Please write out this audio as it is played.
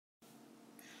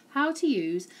How to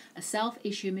use a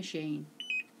self-issue machine.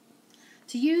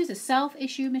 To use a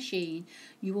self-issue machine,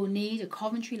 you will need a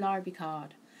Coventry library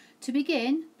card. To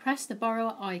begin, press the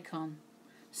borrower icon.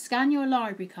 Scan your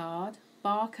library card,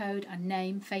 barcode and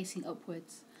name facing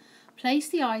upwards. Place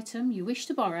the item you wish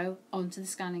to borrow onto the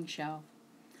scanning shelf.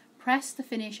 Press the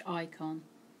finish icon.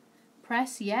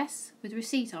 Press yes with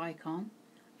receipt icon.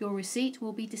 Your receipt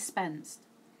will be dispensed.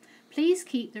 Please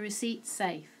keep the receipt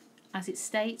safe, as it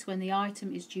states when the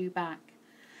item is due back,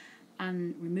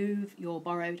 and remove your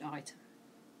borrowed item.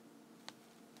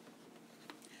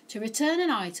 To return an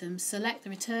item, select the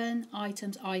Return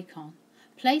Items icon.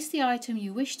 Place the item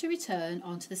you wish to return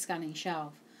onto the scanning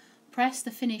shelf. Press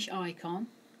the Finish icon.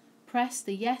 Press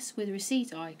the Yes with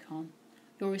Receipt icon.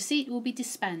 Your receipt will be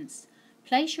dispensed.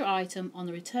 Place your item on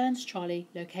the returns trolley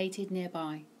located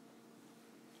nearby.